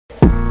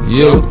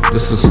Yo,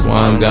 this is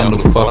why I ain't got no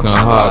fucking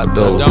heart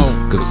though.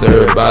 Cause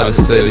everybody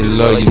say they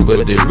love you,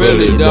 but they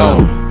really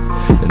don't.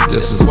 And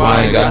this is why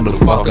I ain't got no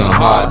fucking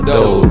heart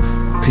though.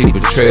 People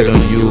trade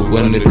on you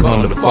when they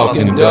come to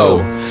fucking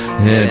dough.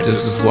 And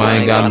this is why I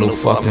ain't got no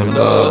fucking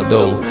love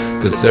though.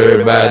 Cause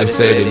everybody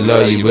say they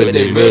love you, but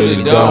they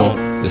really don't.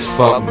 It's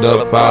fucked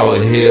up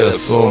out here,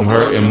 so I'm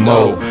hurting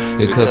more.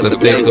 Because I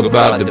think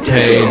about the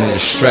pain and the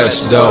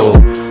stress though.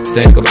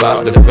 Think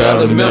about the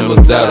family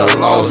members that I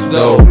lost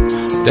though.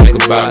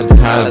 Think about the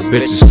times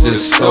bitches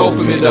just stole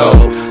from me though.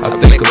 I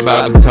think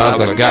about the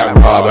times I got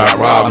robbed. I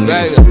robbed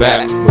niggas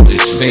back, but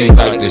it seemed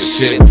like this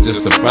shit was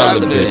just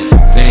irrelevant.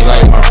 Seemed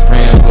like my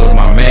friend was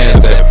my man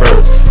at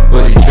first,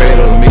 but he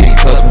traded on me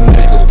cause the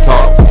nigga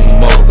talk too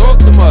much.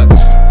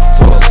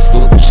 Talk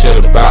stupid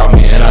shit about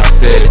me, and I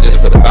said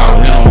this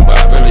about him, but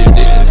I really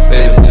didn't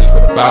say this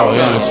about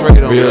him.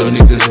 Real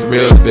niggas,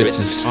 real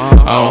bitches,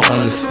 I don't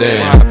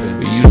understand.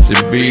 We used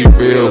to be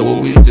real,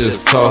 but we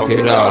just talk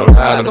it out. A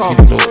lot of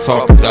people don't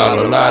talk it out.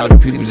 A lot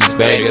of people just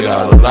bang it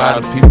out. A lot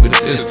of people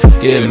just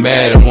get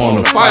mad and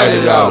wanna fight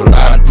it out. A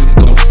lot of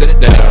people don't sit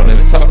down and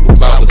talk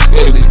about what's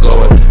really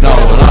going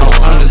on. And I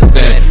don't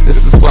understand.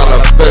 This is what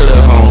I feel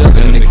at home.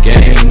 In the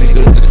game,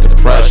 nigga, it's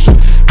depression.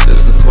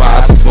 This is why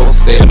I smoke,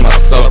 stay to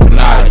myself, and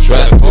I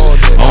address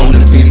it. On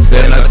the beats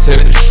and I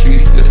tell the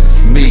streets, this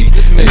is me.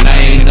 And I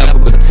ain't never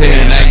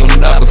pretend, I ain't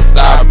gonna never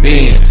stop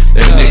being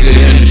that nigga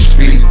in the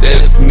streets.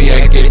 That's me,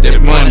 I get that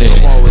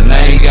money. And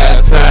I ain't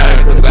got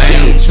time, cause I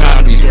ain't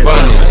trying to be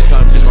funny.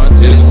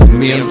 Just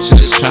me, I'm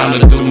just trying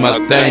to do my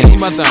thing.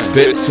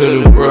 Spit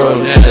to the world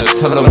and I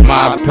tell them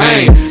my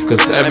pain.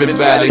 Cause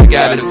everybody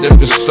got a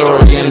different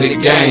story in the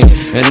game.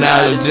 And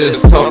I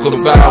just talk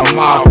about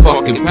my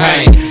fucking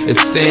pain. It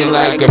seems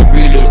like I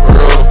read the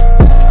world,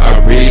 I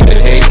read the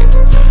hate,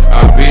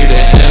 I read the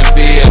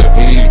envy, I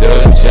read the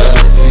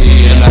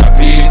jealousy, and I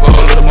read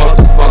all the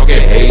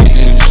motherfucking hate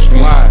in the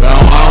street. But I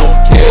don't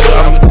care,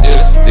 I'ma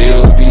just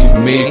still be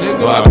me.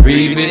 But I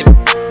read it,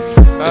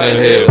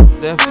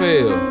 that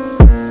feel.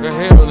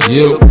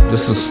 Yo,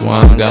 this is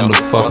why I ain't got no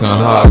fucking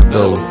heart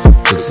though.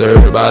 Cause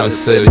everybody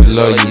say they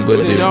love you,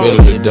 but they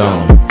really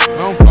don't.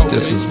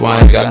 This is why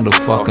I ain't got no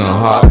fucking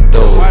heart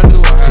though.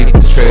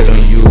 People trade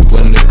on you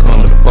when they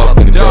come to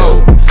fucking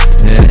dough.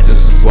 And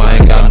this is why I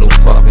ain't got no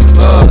fucking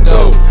love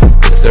though.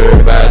 Cause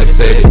everybody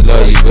say they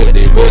love you, but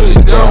they really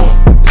don't.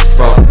 It's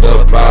fucked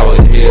up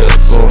out here,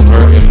 so I'm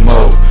hurting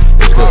more.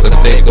 Because I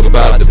think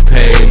about the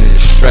pain and the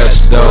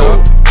stress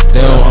though. They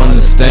don't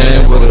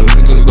understand what a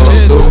nigga go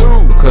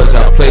through. Because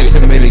I play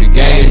too many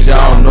games,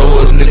 y'all don't know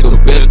what a nigga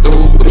been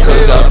through.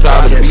 Because I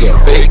try to be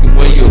fake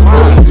when you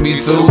approach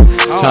me too.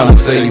 Trying to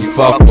say you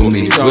fuck with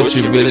me, but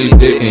you really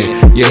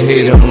didn't. You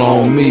hated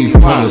on me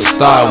from the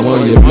start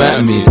when you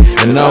met me.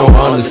 And I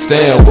don't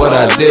understand what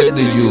I did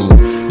to you.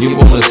 You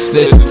wanna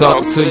snitch,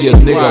 talk to your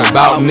nigga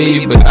about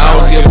me, but I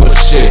don't give a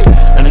shit.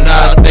 And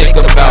now I think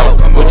about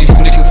what these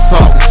niggas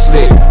talk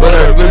slick, but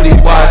I really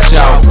watch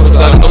out. Cause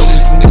I know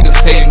these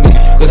niggas hate me,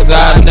 cause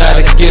I know how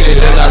to get it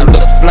and I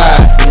look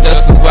fly. And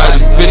that's why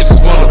these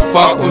bitches wanna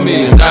fuck with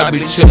me, and I be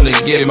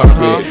chillin' get my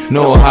bread.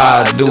 Know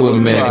how I do it,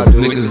 man, cause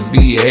niggas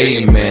be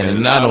hating, man,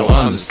 and I don't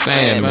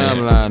understand, man.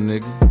 I'm lying,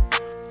 nigga.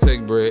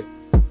 Take bread.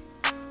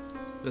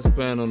 Let's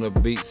plan on the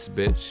beats,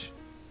 bitch.